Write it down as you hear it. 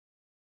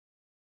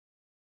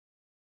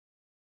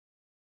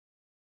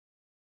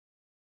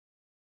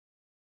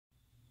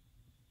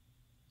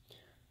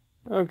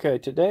Okay,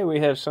 today we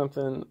have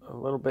something a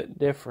little bit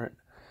different.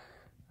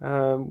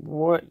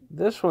 What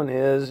this one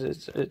is,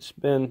 it's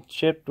been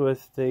chipped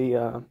with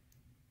the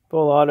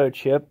full auto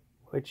chip,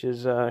 which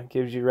is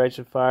gives you rates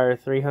of fire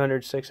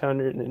 300,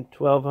 600, and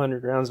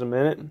 1200 rounds a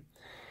minute.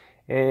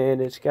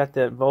 And it's got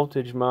that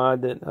voltage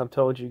mod that I've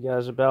told you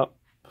guys about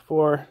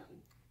before,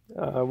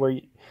 where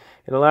it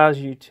allows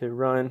you to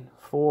run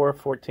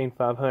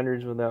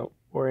 14500s without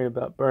worrying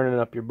about burning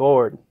up your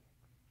board.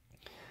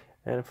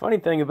 And the funny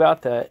thing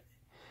about that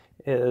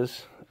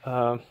is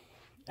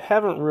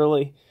haven't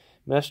really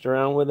messed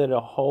around with it a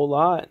whole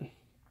lot,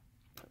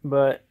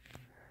 but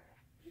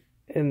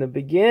in the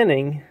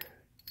beginning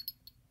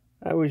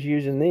I was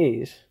using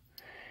these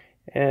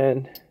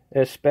and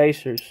as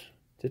spacers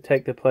to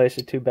take the place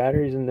of two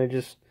batteries, and they're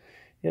just,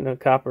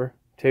 copper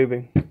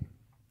tubing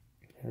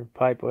or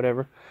pipe,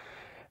 whatever.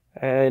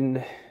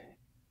 And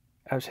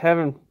I was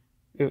having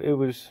it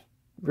was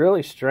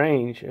really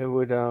strange. It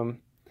would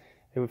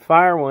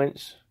fire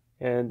once,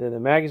 and then the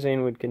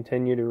magazine would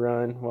continue to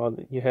run while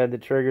you had the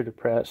trigger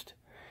depressed.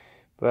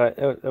 But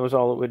that was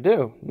all it would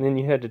do. And then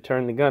you had to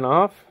turn the gun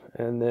off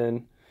and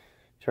then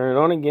turn it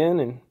on again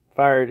and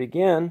fire it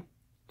again,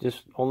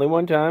 just only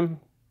one time,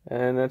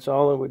 and that's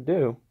all it would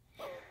do.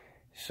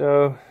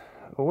 So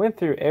I went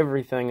through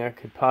everything I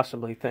could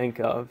possibly think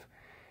of,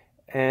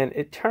 and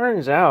it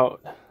turns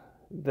out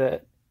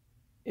that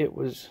it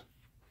was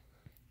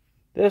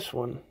this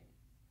one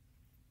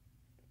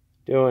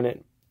doing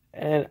it.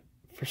 And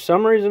for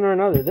some reason or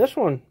another, this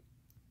one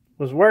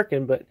was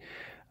working, but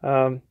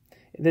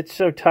it's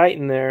so tight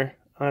in there,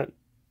 I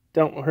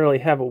don't really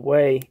have a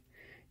way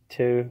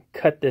to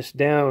cut this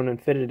down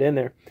and fit it in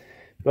there.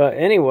 But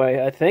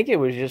anyway, I think it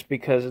was just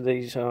because of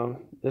these,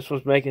 this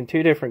was making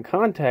two different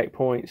contact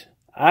points.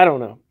 I don't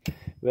know.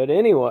 But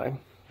anyway,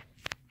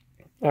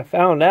 I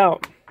found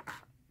out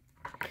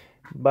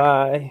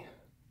by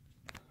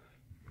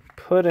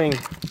putting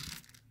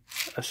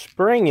a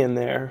spring in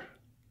there.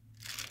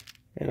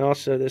 And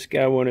also this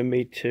guy wanted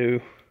me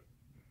to,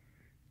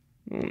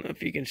 I don't know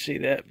if you can see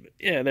that, but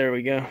yeah, there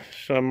we go.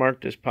 So I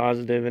marked as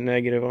positive and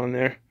negative on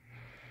there.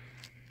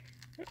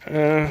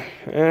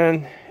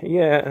 And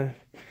yeah,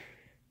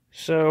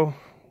 so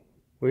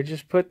we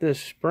just put this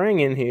spring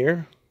in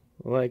here,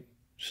 like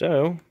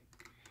so.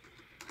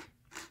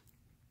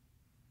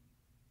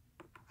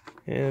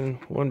 And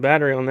one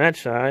battery on that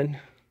side,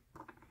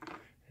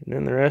 and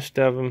then the rest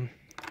of them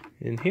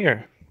in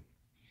here.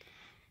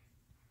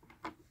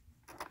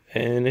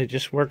 And it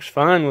just works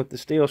fine with the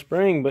steel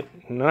spring, but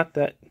not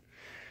that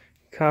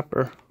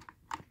copper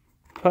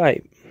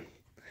pipe.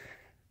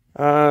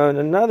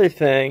 Another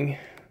thing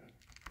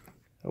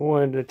I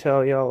wanted to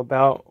tell y'all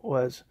about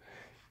was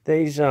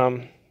these,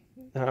 I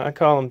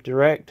call them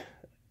direct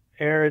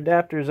air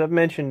adapters. I've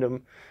mentioned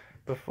them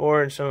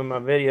before in some of my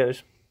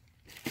videos.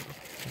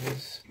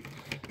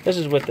 This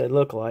is what they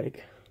look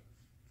like.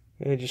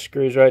 It just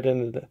screws right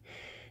into the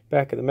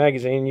back of the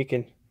magazine. You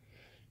can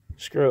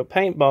screw a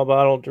paintball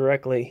bottle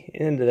directly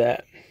into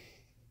that.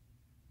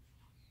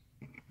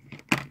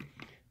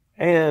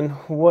 And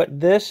what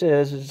this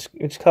is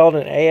it's called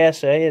an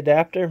ASA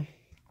adapter.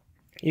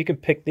 You can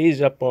pick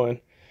these up on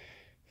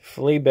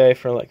Fleabay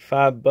for like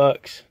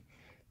 $5.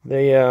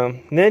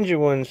 The Ninja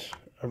ones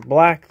are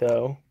black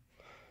though.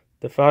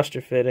 The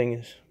Foster fitting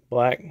is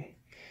black,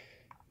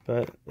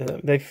 but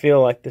they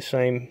feel like the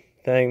same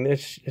thing.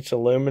 It's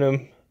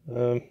aluminum,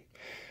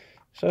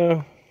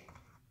 so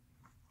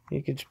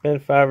you could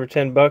spend $5 or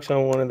 $10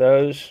 on one of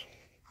those,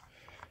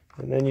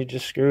 and then you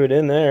just screw it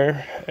in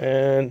there,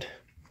 and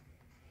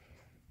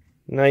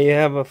now you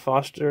have a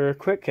Foster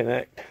Quick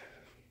Connect.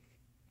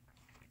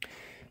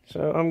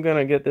 So I'm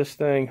gonna get this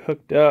thing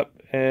hooked up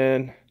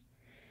and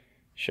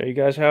show you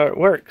guys how it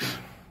works.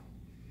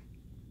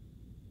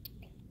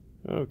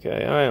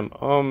 Okay, I am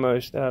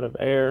almost out of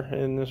air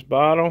in this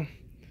bottle,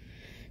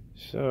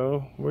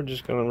 so we're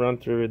just gonna run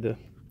through the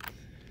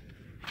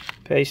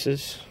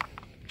paces.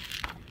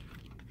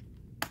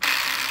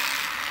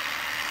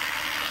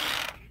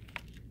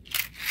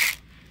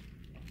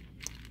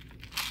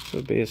 This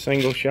will be a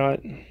single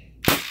shot.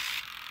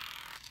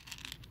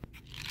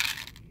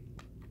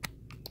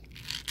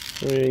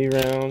 3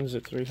 rounds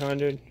at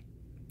 300.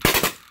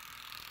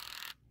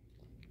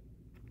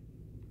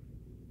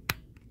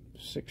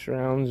 6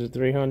 rounds at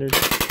 300.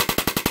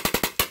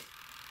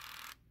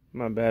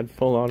 My bad,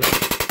 full auto.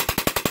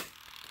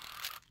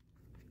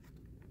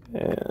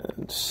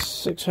 And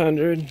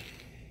 600.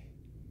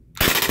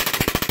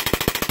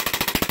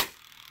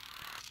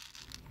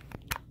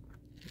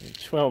 And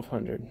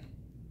 1200.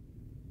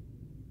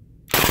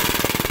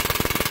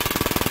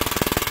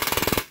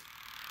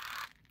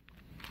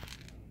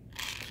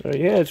 So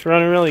yeah, it's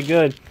running really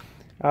good.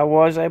 I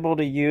was able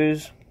to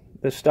use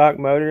the stock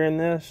motor in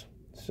this,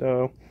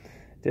 so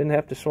didn't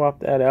have to swap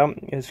that out.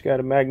 It's got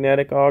a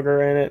magnetic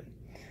auger in it.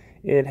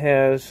 It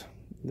has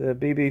the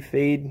BB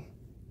feed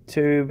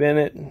tube in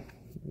it,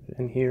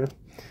 in here.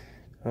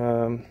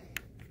 The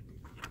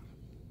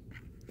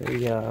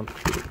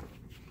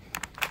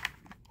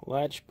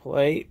latch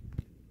plate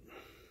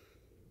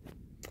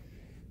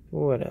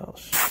What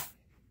else?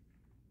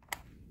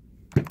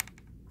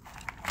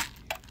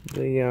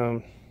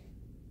 The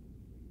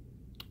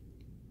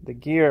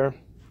gear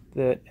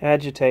that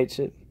agitates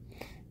it,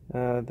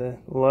 the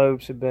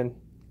lobes have been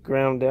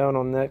ground down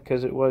on that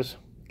because it was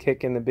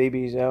kicking the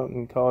BBs out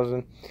and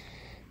causing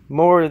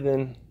more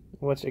than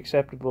what's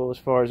acceptable as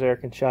far as air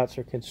shots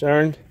are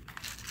concerned.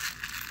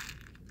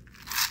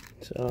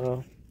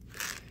 So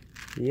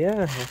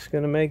yeah, it's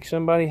gonna make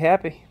somebody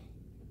happy.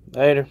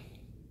 Later.